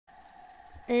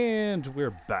And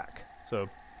we're back. So,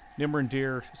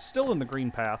 Nimrandir still in the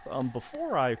Greenpath.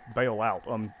 Before I bail out,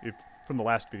 from the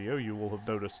last video, you will have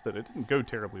noticed that it didn't go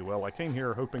terribly well. I came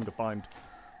here hoping to find,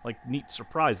 like, neat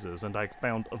surprises, and I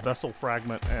found a vessel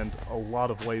fragment and a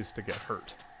lot of ways to get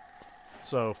hurt.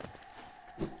 So,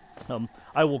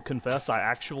 I will confess, I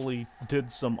actually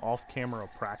did some off-camera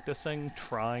practicing,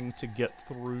 trying to get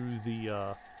through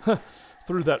the,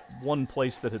 through that one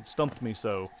place that had stumped me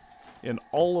so. In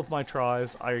all of my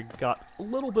tries, I got a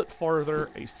little bit farther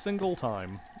a single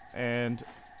time, and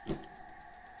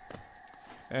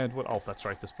what? Oh, that's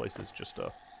right. This place is just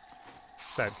a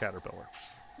sad caterpillar.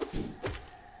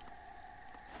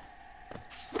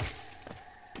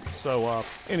 So,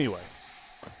 anyway,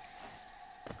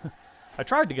 I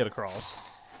tried to get across,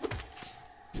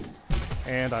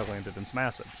 and I landed in some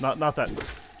acid. Not that.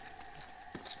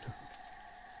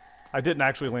 I didn't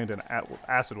actually land in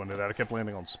acid when I did that. I kept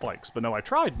landing on spikes. But no, I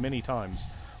tried many times.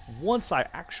 Once I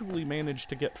actually managed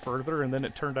to get further, and then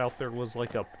it turned out there was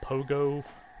like a pogo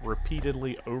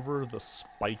repeatedly over the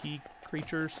spiky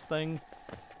creatures thing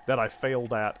that I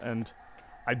failed at, and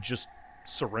I just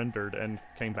surrendered and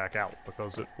came back out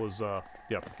because it was,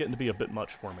 yeah, getting to be a bit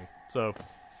much for me. So,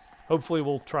 hopefully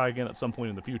we'll try again at some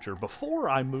point in the future. Before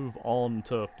I move on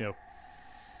to,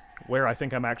 where I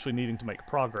think I'm actually needing to make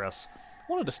progress,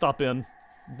 I wanted to stop in.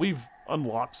 We've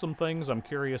unlocked some things. I'm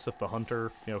curious if the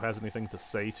hunter, has anything to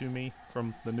say to me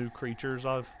from the new creatures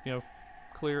I've,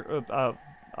 where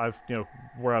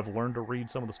I've learned to read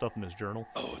some of the stuff in his journal.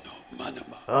 Oh no,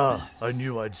 manama. Ah, I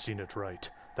knew I'd seen it right.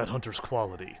 That hunter's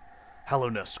quality.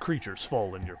 Hallownest creatures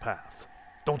fall in your path.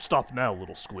 Don't stop now,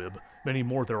 little squib. Many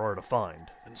more there are to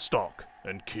find, and stalk,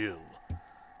 and kill.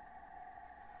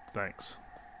 Thanks.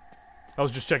 I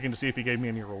was just checking to see if he gave me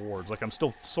any rewards. Like, I'm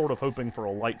still sort of hoping for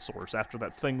a light source after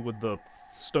that thing with the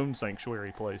stone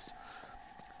sanctuary place.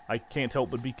 I can't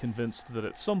help but be convinced that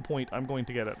at some point I'm going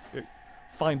to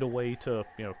find a way to,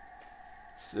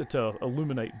 to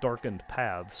illuminate darkened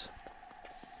paths.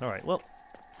 Alright, well,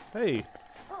 hey,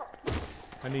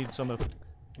 I need some of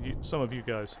you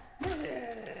guys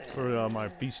for my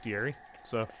bestiary,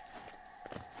 so.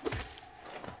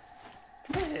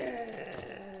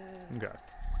 Okay.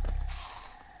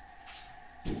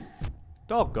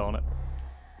 Doggone it.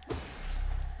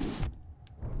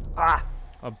 Ah!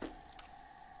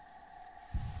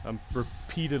 I'm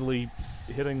repeatedly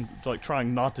hitting, like,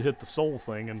 trying not to hit the soul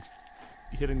thing and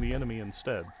hitting the enemy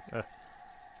instead.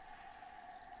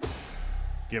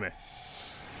 Gimme.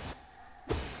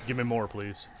 Gimme more,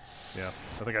 please. Yeah,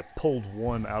 I think I pulled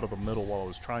one out of the middle while I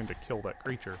was trying to kill that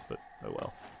creature, but oh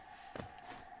well.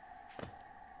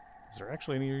 Is there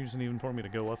actually any reason even for me to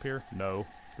go up here? No.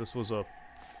 This was a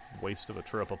waste of a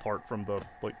trip, apart from the,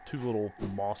 like, two little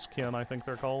mosskin, I think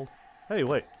they're called. Hey,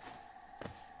 wait.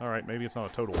 Alright, maybe it's not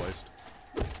a total waste.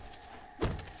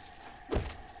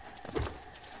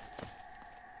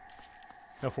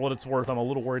 Now, for what it's worth, I'm a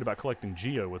little worried about collecting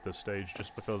Geo with this stage,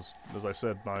 just because, as I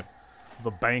said,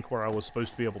 the bank where I was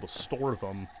supposed to be able to store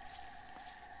them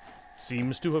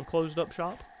seems to have closed up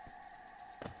shop.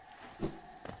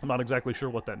 I'm not exactly sure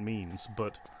what that means,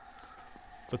 but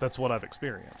that's what I've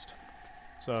experienced.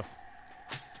 So,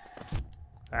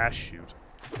 shoot.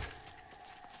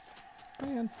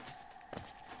 Man,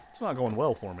 it's not going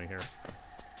well for me here.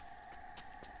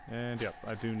 And yep,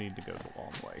 I do need to go the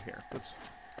long way here. That's...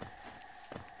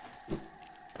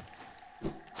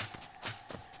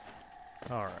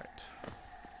 Alright.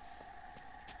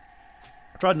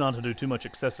 I tried not to do too much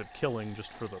excessive killing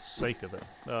just for the sake of it.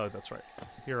 Oh, that's right.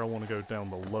 Here I want to go down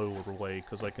the lower way,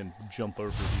 because I can jump over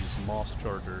these moss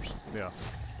chargers. Yeah.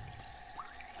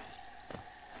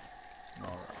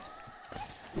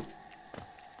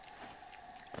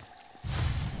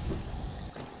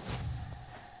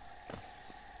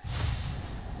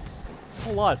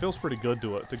 A lot. It feels pretty good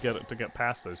to get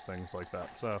past those things like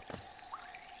that. So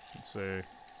let's see,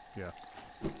 yeah.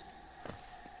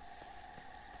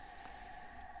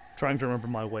 Trying to remember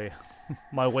my way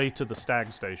to the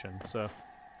stag station. So,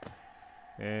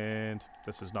 and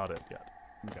this is not it yet.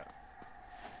 Okay.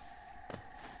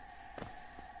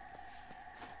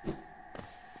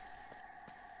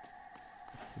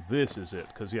 This is it,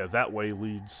 because yeah, that way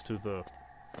leads to the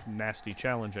nasty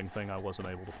challenging thing I wasn't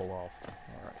able to pull off.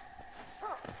 All right.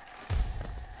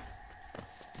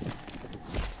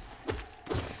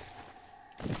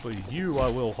 Actually, you I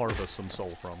will harvest some soul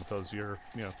from, because you're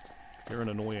an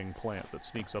annoying plant that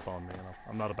sneaks up on me, and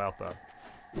I'm not about that.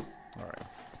 Alright.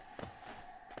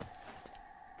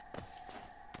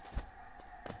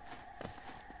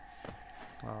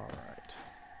 Alright.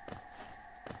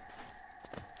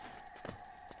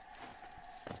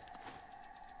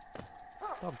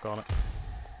 Doggone it.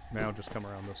 Now just come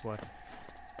around this way.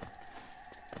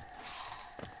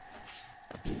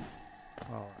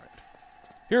 Alright.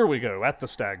 Here we go, at the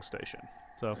stag station.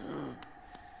 So,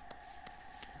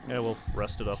 yeah, we'll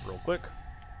rest it up real quick.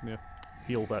 Yeah,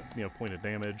 heal that, point of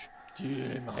damage.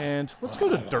 And let's go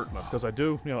to Dirtmouth, because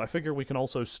I figure we can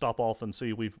also stop off and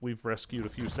see we've rescued a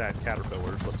few sad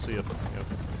caterpillars. Let's see if,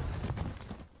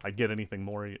 I get anything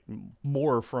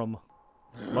more from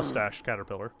Mustache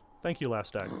Caterpillar. Thank you, last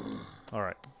stag.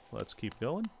 Alright, let's keep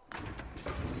going.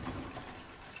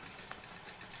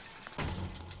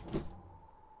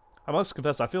 I must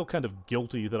confess, I feel kind of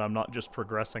guilty that I'm not just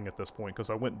progressing at this point,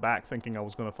 because I went back thinking I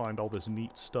was going to find all this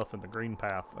neat stuff in the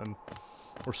Greenpath,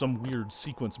 or some weird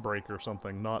sequence break or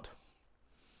something, not...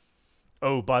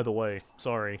 Oh, by the way,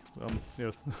 sorry,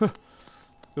 there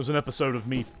was an episode of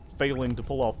me failing to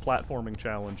pull off platforming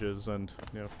challenges, and,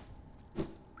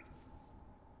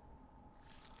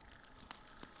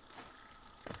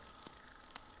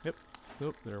 Yep,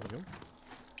 oh, there we go.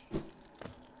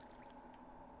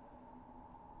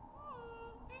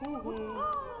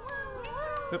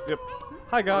 Yep.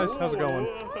 Hi guys, how's it going?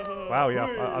 Wow,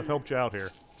 yeah, I've helped you out here.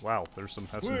 Wow, that's some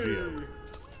Geo.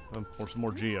 Or some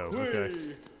more Geo,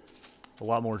 okay. A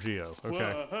lot more Geo,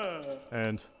 okay.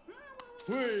 And...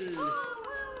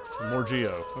 more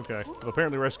Geo, okay. I've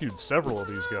apparently rescued several of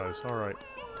these guys, alright.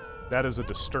 That is a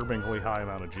disturbingly high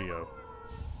amount of Geo.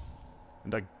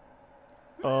 And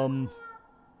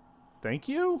thank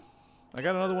you? I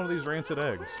got another one of these rancid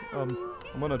eggs. I'm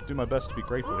gonna do my best to be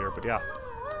grateful here, but yeah.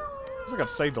 Looks like I've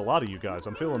saved a lot of you guys.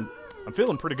 I'm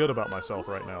feeling pretty good about myself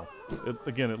right now.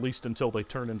 Again, at least until they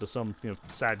turn into some,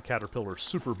 sad caterpillar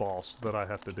super boss that I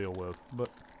have to deal with. But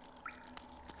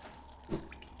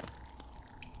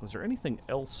was there anything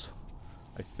else?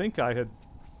 I think I had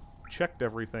checked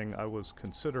everything I was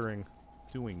considering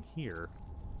doing here.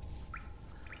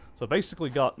 So I basically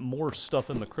got more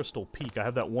stuff in the Crystal Peak. I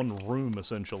have that one room,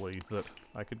 essentially, that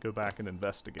I could go back and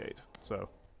investigate. So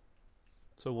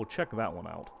we'll check that one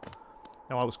out.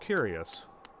 Now, I was curious.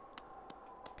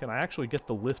 Can I actually get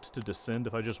the lift to descend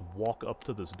if I just walk up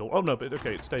to this door? Oh, no, but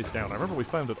okay, it stays down. I remember we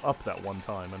found it up that one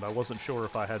time, and I wasn't sure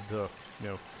if I had to,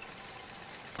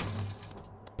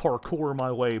 parkour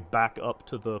my way back up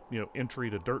to the, entry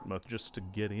to Dirtmouth just to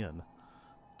get in.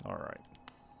 Alright.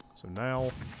 So now...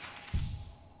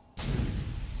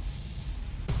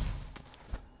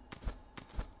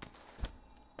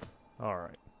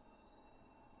 Alright.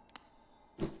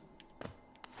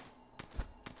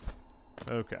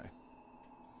 Okay.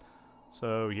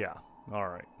 So, yeah.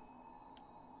 Alright.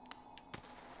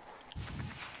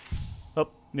 Oh,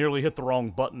 nearly hit the wrong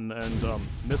button and,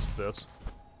 missed this.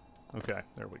 Okay,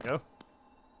 there we go.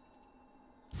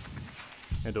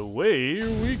 And away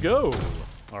we go!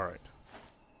 Alright.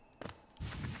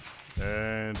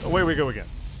 And away we go again.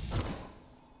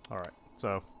 Alright,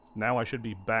 so... Now I should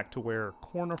be back to where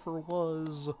Cornifer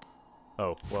was.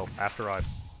 Oh, well, after I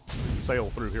sail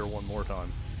through here one more time.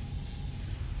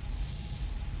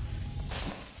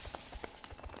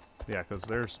 Yeah, because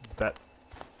there's that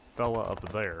fella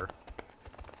up there.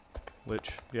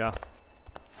 Which, yeah.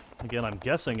 Again, I'm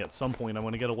guessing at some point I'm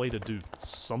going to get a way to do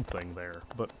something there,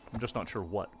 but I'm just not sure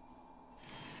what.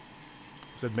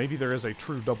 I said maybe there is a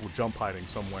true double jump hiding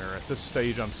somewhere. At this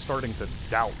stage, I'm starting to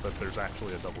doubt that there's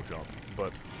actually a double jump,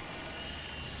 but...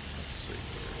 Let's see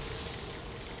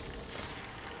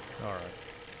here. Alright.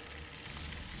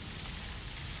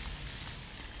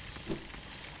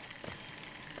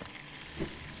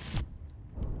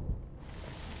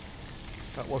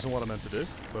 That wasn't what I meant to do,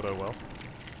 but oh well.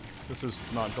 This is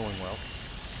not going well.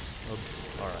 Oh,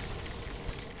 alright.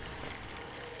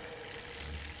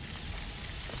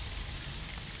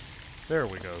 There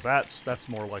we go. That's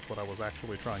more like what I was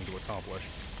actually trying to accomplish.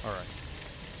 Alright.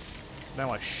 So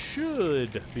now I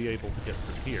should be able to get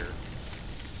through here.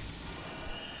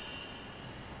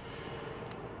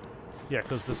 Yeah,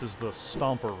 because this is the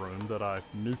Stomper room that I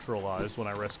neutralized when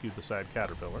I rescued the sad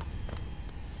caterpillar.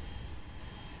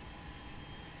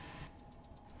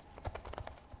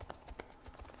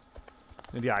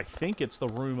 And yeah, I think it's the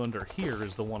room under here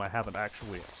is the one I haven't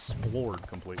actually explored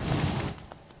completely.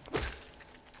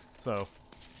 So...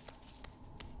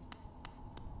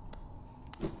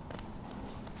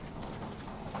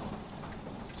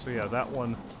 So yeah, that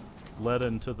one led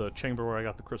into the chamber where I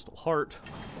got the Crystal Heart,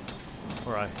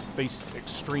 where I faced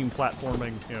extreme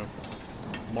platforming,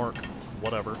 mark,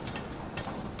 whatever.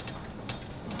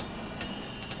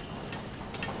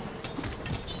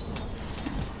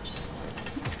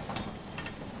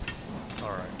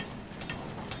 Alright.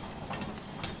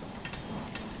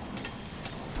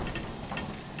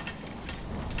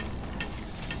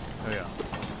 Oh yeah.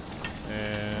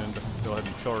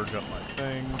 charge up my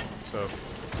thing, so...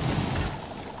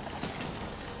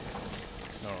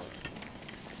 Alright.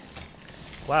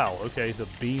 Wow, okay, the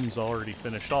beam's already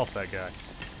finished off that guy.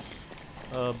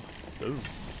 Ooh.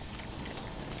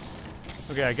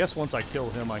 Okay, I guess once I kill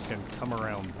him, I can come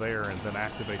around there and then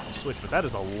activate the switch, but that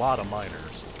is a lot of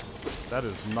miners. That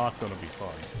is not going to be fun.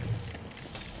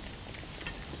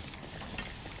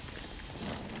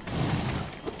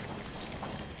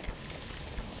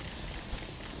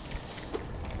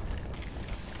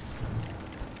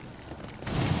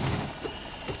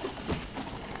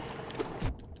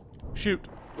 Shoot!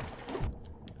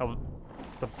 Oh,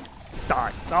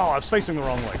 die! Oh, I was facing the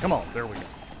wrong way. Come on, there we go.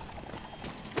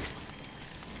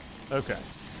 Okay.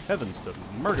 Heavens to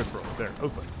Murgatroyd. There,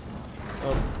 open.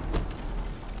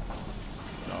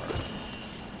 Alright.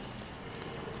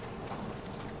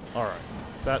 Alright.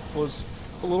 That was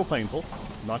a little painful,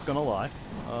 not gonna lie.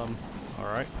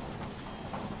 Alright.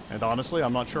 And honestly,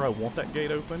 I'm not sure I want that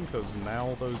gate open, because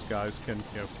now those guys can,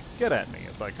 you know, get at me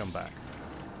if I come back.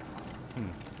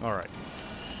 Alright.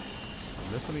 Did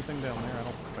I miss anything down there? I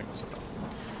don't think so.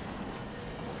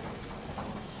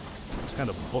 Just kind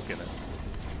of booking it.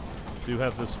 Do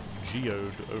have this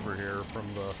geode over here from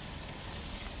the...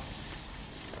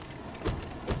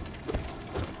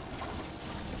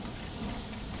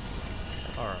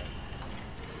 Alright.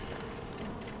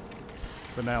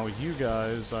 But now you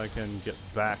guys I can get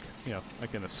back, you know, I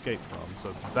can escape from,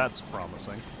 so that's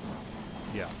promising.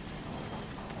 Yeah.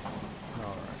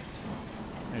 Alright.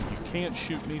 And you can't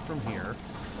shoot me from here.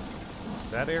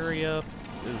 That area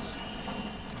is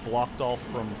blocked off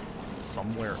from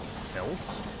somewhere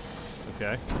else.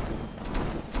 Okay.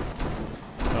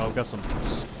 Oh, I've got some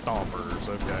stompers,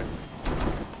 okay.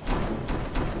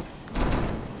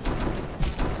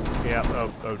 Yeah,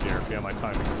 oh dear, yeah, my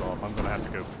timing is off. I'm gonna have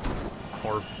to go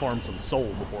farm some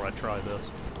soul before I try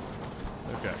this.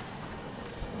 Okay.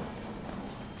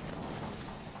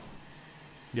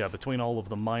 Yeah, between all of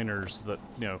the miners that,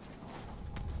 you know...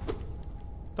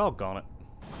 Doggone it.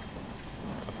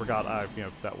 I forgot you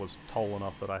know, that was tall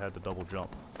enough that I had to double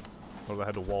jump. Or I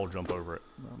had to wall jump over it.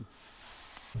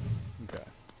 Okay.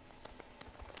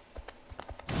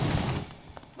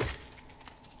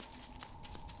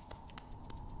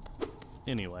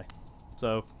 Anyway,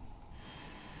 so...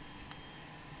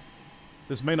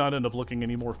 This may not end up looking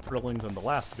any more thrilling than the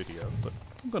last video, but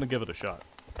I'm gonna give it a shot.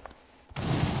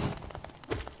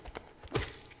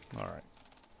 Alright.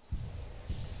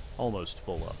 Almost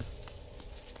full up.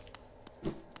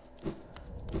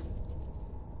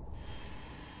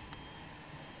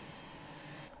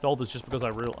 All this just because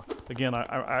I again,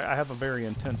 I have a very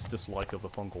intense dislike of the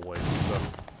fungal waste,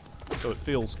 so it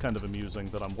feels kind of amusing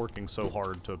that I'm working so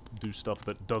hard to do stuff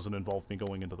that doesn't involve me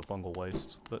going into the fungal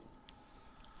waste, but...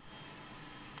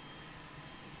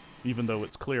 Even though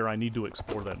it's clear I need to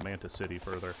explore that Mantis City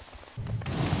further.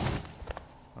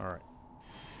 Alright.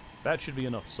 That should be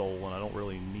enough soul, and I don't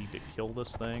really need to kill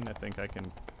this thing. I think I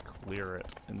can clear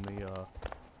it in the,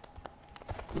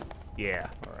 Yeah,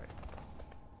 alright.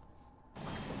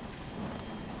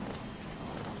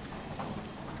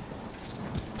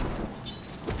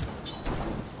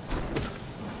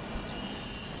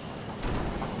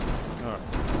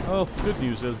 Well, the good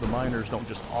news is the miners don't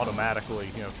just automatically,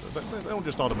 you know, they don't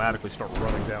just automatically start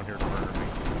running down here to murder me.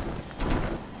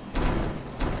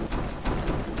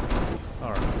 Okay.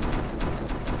 Alright.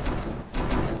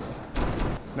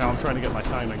 Now I'm trying to get my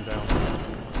timing down.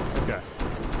 Okay.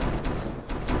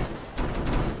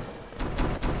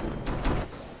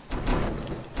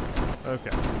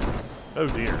 Okay. Oh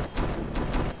dear.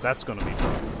 That's gonna be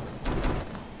tough.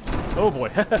 Oh boy.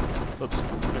 Oops.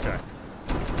 Okay.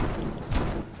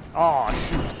 Aw,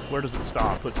 shoot. Where does it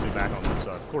stop? Puts me back on this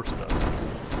side. Of course it does.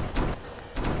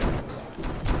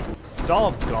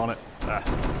 Doggone it. Ah.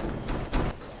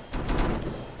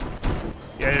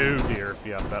 Yeah, oh dear.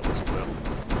 Yeah, that was a whip.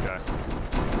 Okay.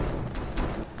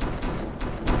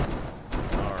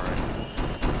 Alright.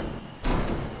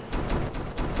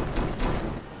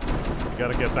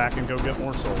 Gotta get back and go get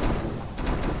more soul.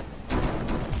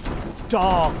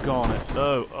 Doggone it.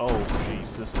 Oh,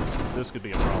 jeez. This could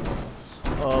be a problem.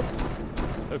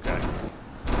 Okay.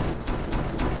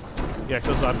 Yeah,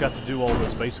 because I've got to do all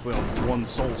this basically on one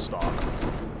soul stock.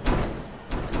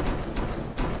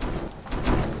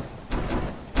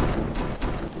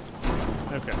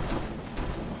 Okay.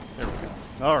 There we go.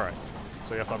 Alright.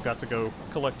 So if I've got to go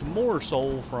collect more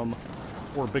soul from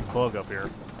poor big bug up here.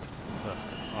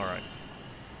 Alright.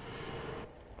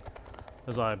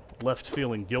 As I'm left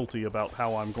feeling guilty about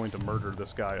how I'm going to murder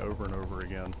this guy over and over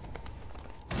again.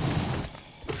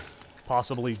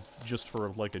 Possibly just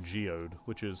for, like, a geode,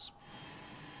 which is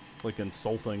like,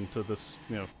 insulting to this,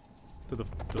 you know, to the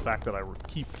fact that I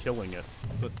keep killing it,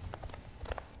 but...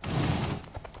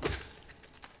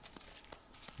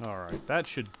 Alright, that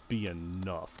should be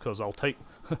enough, because I'll take...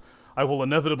 I will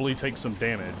inevitably take some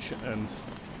damage, and,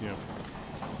 you know...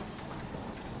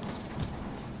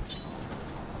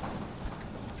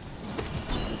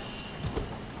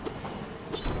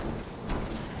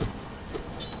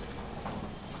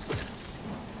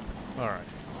 Alright.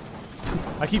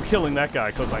 I keep killing that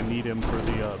guy because I need him for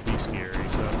the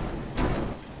bestiary, so...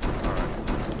 Alright.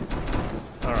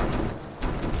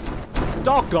 Alright.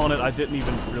 Doggone it, I didn't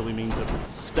even really mean to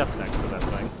step next to that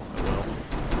thing. Oh well.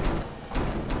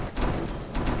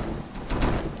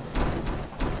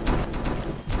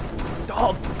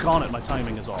 Doggone it, my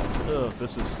timing is off. Ugh,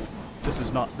 this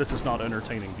is not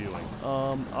entertaining viewing.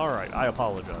 Alright, I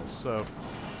apologize. So,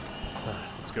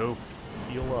 let's go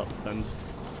heal up, and...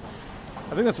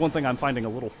 I think that's one thing I'm finding a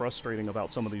little frustrating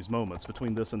about some of these moments,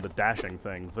 between this and the dashing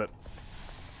thing, that,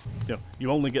 you know,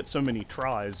 you only get so many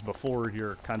tries before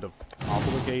you're kind of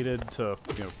obligated to,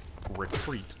 you know,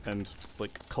 retreat and,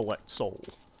 like, collect soul.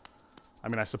 I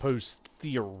mean, I suppose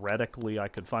theoretically I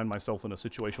could find myself in a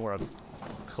situation where I've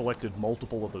collected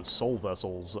multiple of those soul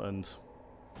vessels, and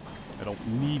I don't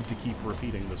need to keep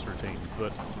repeating this routine,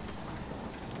 but...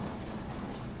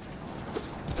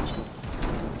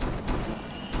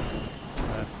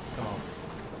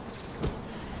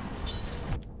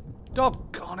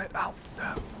 Doggone it! Ow!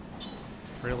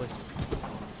 Really?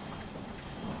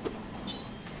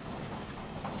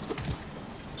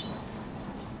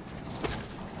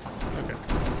 Okay.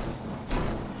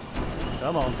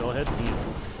 Come on, go ahead and heal.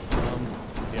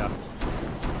 Yeah.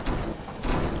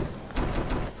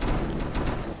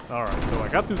 Alright, so I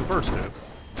got through the first tip.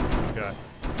 Okay.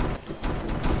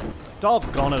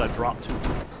 Doggone it, I dropped too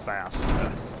fast.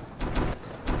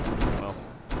 Well.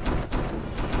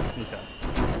 Okay.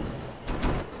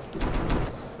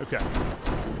 Okay,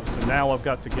 so now I've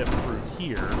got to get through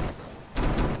here,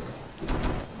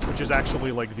 which is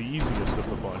actually, like, the easiest of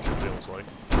the bunch, it feels like.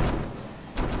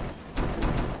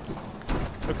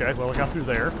 Okay, well, I got through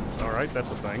there. Alright,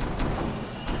 that's a thing.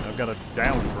 I've got a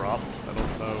down drop. I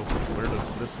don't know, where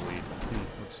does this lead?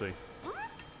 Let's see.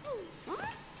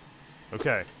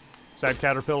 Okay, sad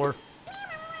caterpillar.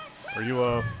 Are you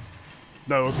a...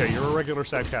 No, okay, you're a regular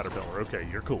sad caterpillar. Okay,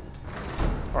 you're cool.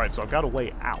 Alright, so I've got a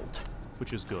way out,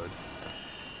 which is good.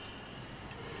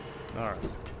 Alright.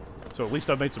 So at least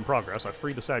I've made some progress. I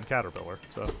freed a sad caterpillar.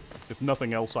 So, if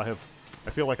nothing else, I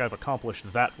feel like I've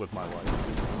accomplished that with my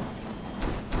life.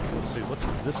 Let's see, what's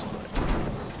this way?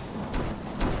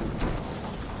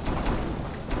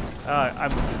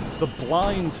 The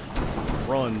blind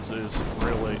runs is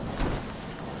really...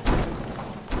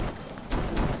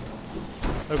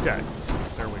 Okay,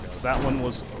 there we go. That one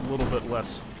was a little bit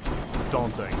less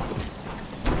daunting.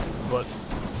 But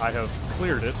I have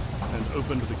cleared it and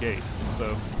opened the gate,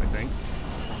 so I think.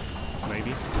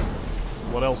 Maybe.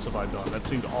 What else have I done? That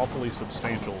seemed awfully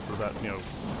substantial for that, you know,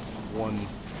 one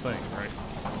thing, right?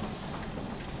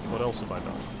 What else have I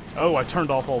done? Oh, I turned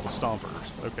off all the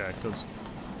stompers. Okay, because,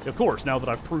 of course, now that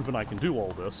I've proven I can do all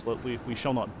this, we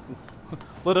shall not...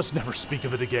 let us never speak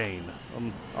of it again.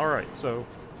 Alright, so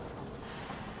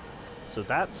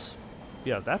that's...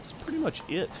 yeah, that's pretty much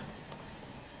it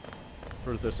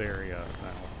for this area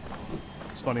now.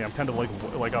 It's funny, I'm kind of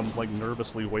like I'm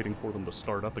nervously waiting for them to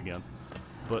start up again.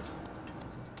 But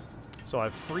so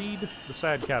I've freed the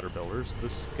sad caterpillars.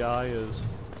 This guy is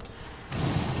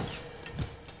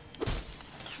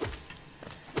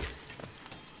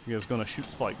gonna shoot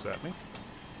spikes at me.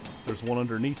 There's one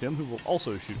underneath him who will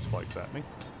also shoot spikes at me.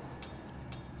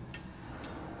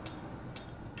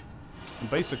 I'm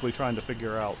basically trying to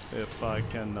figure out if I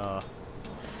can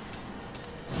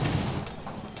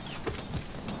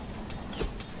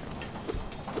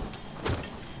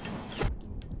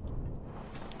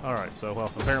Alright, so,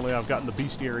 well, apparently I've gotten the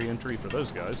bestiary entry for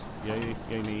those guys. Yay,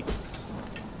 yay me.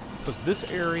 Because this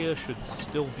area should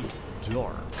still be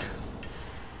dark.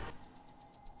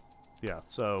 Yeah,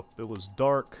 so it was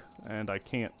dark, and I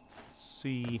can't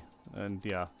see, and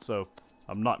yeah, so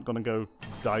I'm not going to go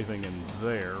diving in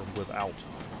there without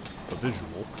a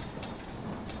visual.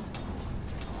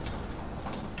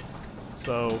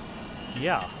 So,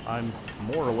 yeah, I'm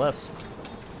more or less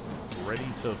ready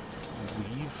to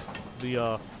leave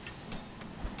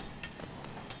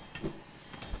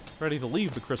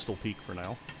the, Crystal Peak for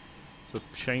now. It's a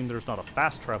shame there's not a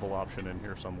fast travel option in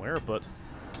here somewhere, but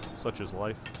such is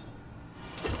life.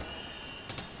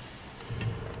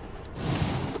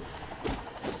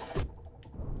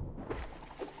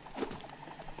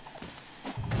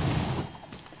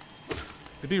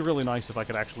 It'd be really nice if I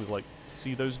could actually, like,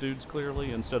 see those dudes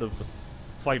clearly instead of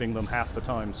fighting them half the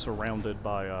time surrounded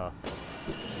by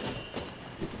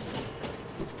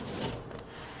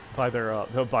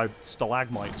by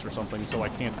stalagmites or something, so I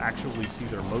can't actually see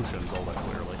their motions all that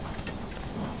clearly.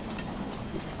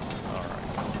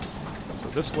 Alright. So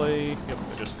this way, yep,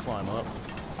 I just climb up.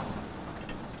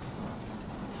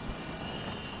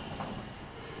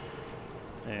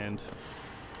 And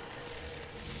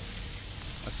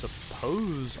I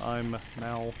suppose I'm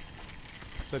now,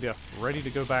 said yeah, ready to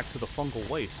go back to the fungal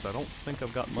waste. I don't think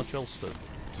I've got much else to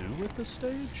do at this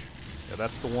stage. Yeah,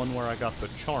 that's the one where I got the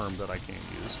charm that I can't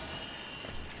use.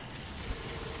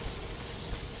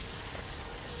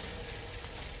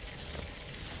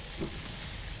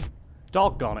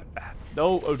 Doggone it.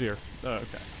 No, oh dear. Oh,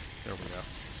 okay. There we go.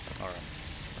 Alright.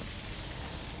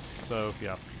 So,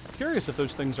 yeah. Curious if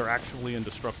those things are actually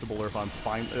indestructible or if at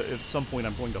some point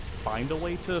I'm going to find a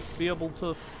way to be able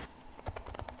to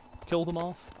kill them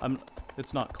off.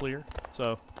 It's not clear,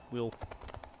 so we'll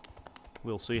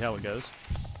see how it goes.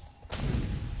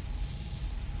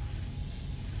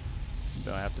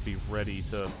 Then I have to be ready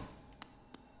to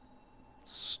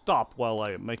stop while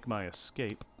I make my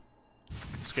escape.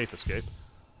 Escape.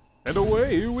 And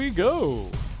away we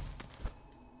go!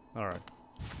 Alright.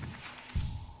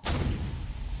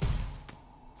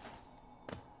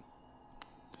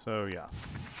 So, yeah.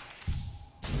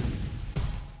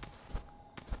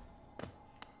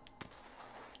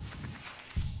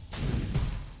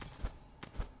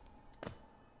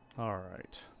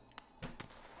 Alright.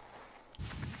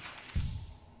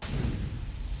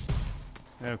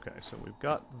 Okay, so we've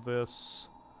got this.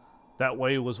 That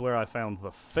way was where I found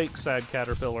the fake sad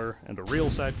caterpillar and a real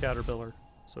sad caterpillar.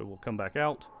 So we'll come back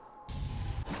out.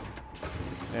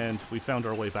 And we found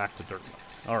our way back to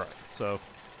Dirtmouth. Alright, so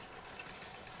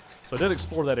I did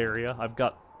explore that area. I've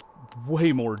got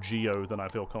way more geo than I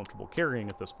feel comfortable carrying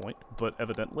at this point, but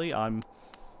evidently I'm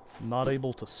not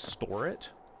able to store it.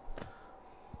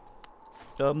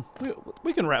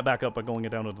 We can wrap back up by going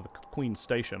down into the Queen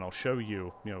Station. I'll show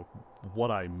you, what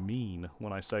I mean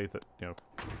when I say that,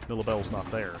 Millabell's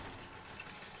not there.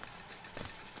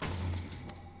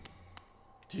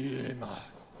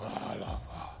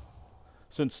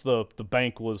 Since the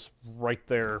bank was right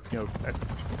there,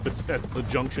 at the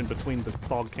junction between the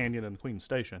Fog Canyon and the Queen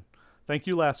Station. Thank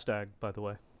you, Last Stag, by the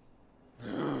way.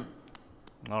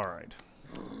 Alright.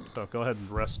 So go ahead and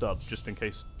rest up, just in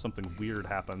case something weird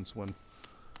happens when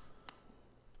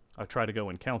I try to go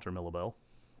encounter Millabell.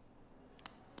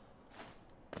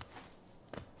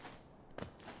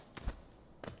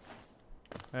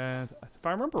 And if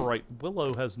I remember right,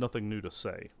 Willow has nothing new to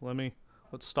say.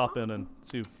 Let's stop in and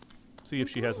see if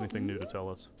she has anything new to tell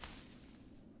us.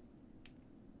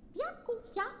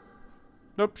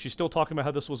 Nope, she's still talking about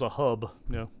how this was a hub,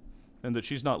 and that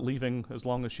she's not leaving as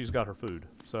long as she's got her food.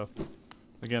 So,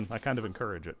 again, I kind of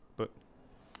encourage it, but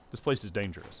this place is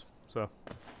dangerous, so.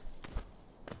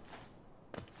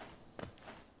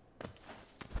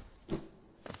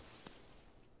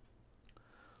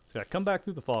 So yeah, come back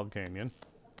through the Fog Canyon.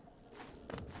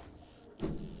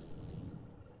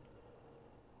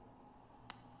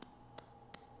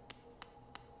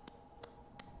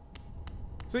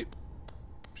 See?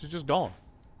 She's just gone.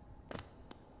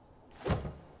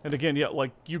 And again, yeah,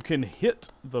 like, you can hit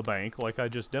the bank, like I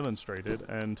just demonstrated,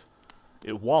 and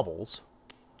it wobbles.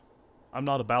 I'm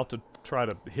not about to try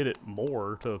to hit it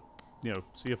more to,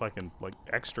 see if I can, like,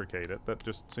 extricate it. That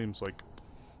just seems like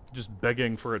just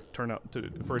begging for it to turn out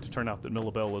that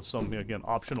Millabell is some, again,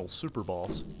 optional super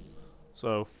boss.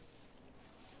 So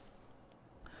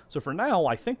for now,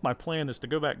 I think my plan is to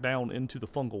go back down into the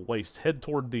fungal waste, head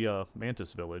toward the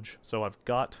Mantis Village. So I've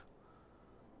got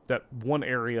that one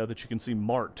area that you can see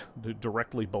marked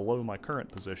directly below my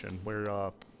current position,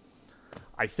 where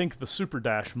I think the super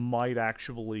dash might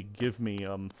actually give me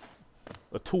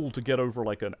a tool to get over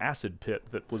like an acid pit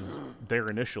that was there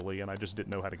initially, and I just didn't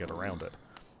know how to get around it.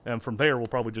 And from there, we'll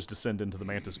probably just descend into the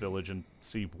Mantis Village and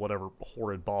see whatever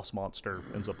horrid boss monster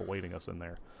ends up awaiting us in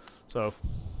there. So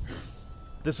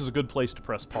this is a good place to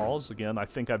press pause. Again, I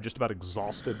think I've just about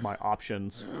exhausted my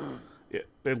options,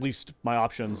 at least my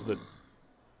options that,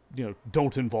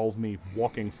 don't involve me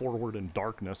walking forward in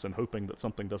darkness and hoping that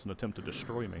something doesn't attempt to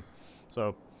destroy me.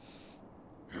 So,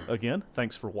 again,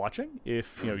 thanks for watching. If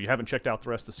you haven't checked out the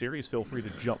rest of the series, feel free to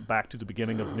jump back to the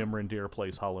beginning of Nimrandir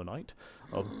Plays Hollow Knight.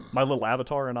 My little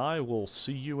avatar and I will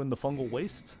see you in the fungal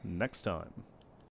wastes next time.